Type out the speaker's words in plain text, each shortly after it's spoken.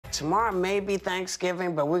Tomorrow may be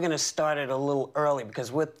Thanksgiving, but we're going to start it a little early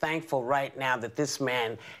because we're thankful right now that this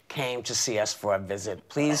man came to see us for a visit.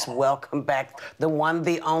 Please welcome back the one,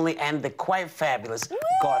 the only, and the quite fabulous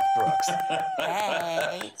Garth Brooks.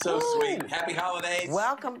 Hey. So sweet. Happy holidays.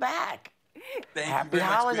 Welcome back. Happy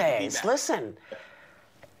holidays. Listen,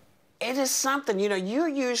 it is something, you know, you're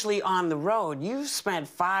usually on the road. You've spent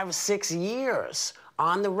 5 or 6 years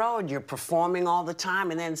on the road. You're performing all the time,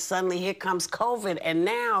 and then suddenly here comes COVID, and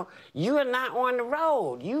now you are not on the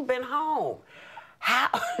road. You've been home.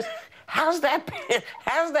 How's that been?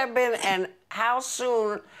 How's that been, and how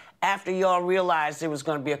soon after y'all realized it was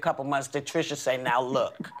going to be a couple months did Trisha say, now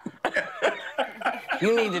look,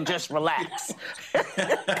 you need to just relax?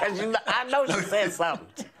 Because I know she said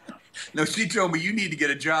something. No, she told me you need to get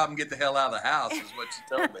a job and get the hell out of the house, is what she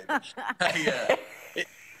told me.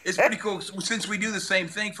 It's pretty cool. Since we do the same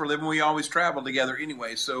thing for a living, we always travel together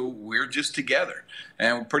anyway, so we're just together.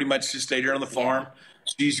 And we pretty much just stayed here on the farm. Yeah.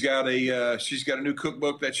 She's got a new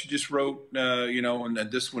cookbook that she just wrote, you know, and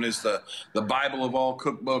this one is the Bible of all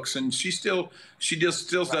cookbooks. And she still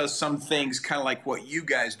does some things kind of like what you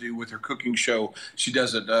guys do with her cooking show. She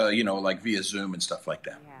does it, you know, like via Zoom and stuff like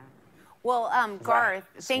that. Yeah. Well, Garth,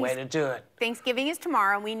 way to do it. Thanksgiving is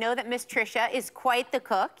tomorrow, and we know that Miss Trisha is quite the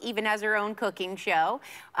cook, even has her own cooking show.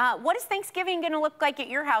 What is Thanksgiving going to look like at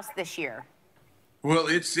your house this year? Well,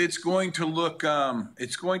 it's going to look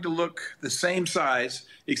the same size,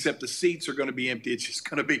 except the seats are going to be empty. It's just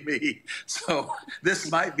going to be me. So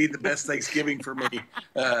this might be the best Thanksgiving for me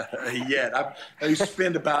yet. I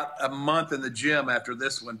spend about a month in the gym after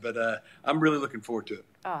this one, but I'm really looking forward to it.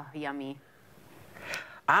 Oh, yummy.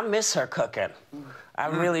 I miss her cooking. I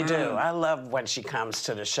really do. I love when she comes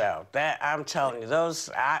to the show. That, I'm telling you,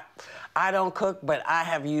 I don't cook, but I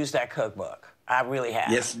have used that cookbook. I really have.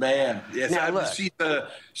 Yes, ma'am. Yes, now, look,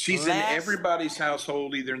 she's in everybody's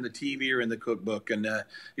household, either in the TV or in the cookbook. And,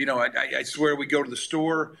 you know, I swear we go to the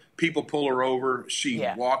store, people pull her over. She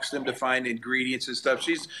walks them to find ingredients and stuff.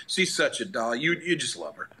 She's such a doll. You just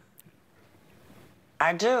love her.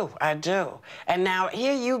 I do. And now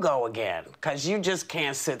here you go again, because you just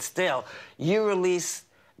can't sit still. You released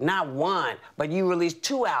not one, but you released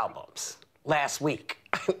 2 albums last week.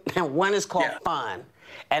 And one is called Fun,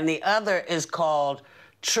 and the other is called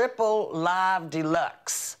Triple Live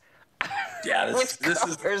Deluxe. Yeah, which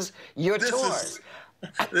covers your tours.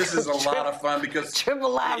 This is a lot of fun because Triple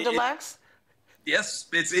Live Deluxe. Yes,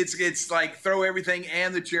 it's like throw everything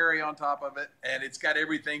and the cherry on top of it, and it's got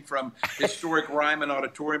everything from historic rhyme and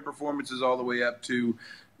auditorium performances all the way up to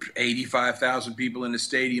 85,000 people in the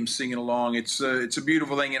stadium singing along. It's a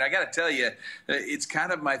beautiful thing, and I got to tell you, it's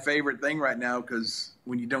kind of my favorite thing right now because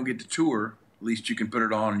when you don't get to tour, at least you can put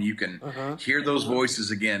it on and you can hear those voices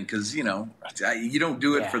again. Because you know, you don't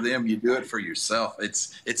do it for them; you do it for yourself.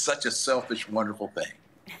 It's such a selfish, wonderful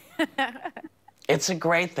thing. It's a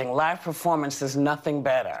great thing. Live performance is nothing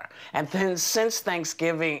better. And then since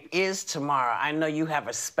Thanksgiving is tomorrow, I know you have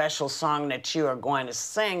a special song that you are going to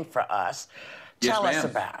sing for us. Tell us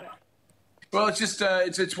about it. Well, it's just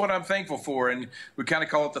it's what I'm thankful for, and we kind of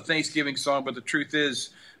call it the Thanksgiving song. But the truth is,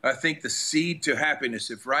 I think the seed to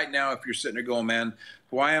happiness. If right now, if you're sitting there going, man,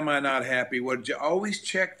 why am I not happy? Well, you always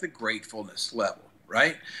check the gratefulness level,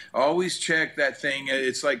 right? Always check that thing.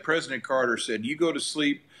 It's like President Carter said, you go to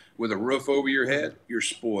sleep with a roof over your head, you're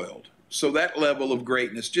spoiled. So that level of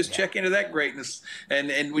greatness, just check into that greatness.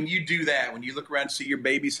 And when you do that, when you look around and see your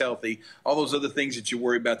baby's healthy, all those other things that you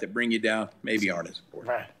worry about that bring you down maybe aren't as important.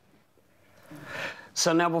 Right.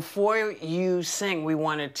 So now before you sing, we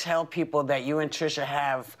want to tell people that you and Trisha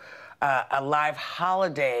have a live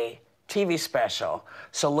holiday TV special.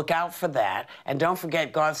 So look out for that. And don't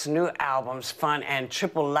forget Garth's new albums, Fun and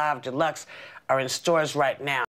Triple Live Deluxe, are in stores right now.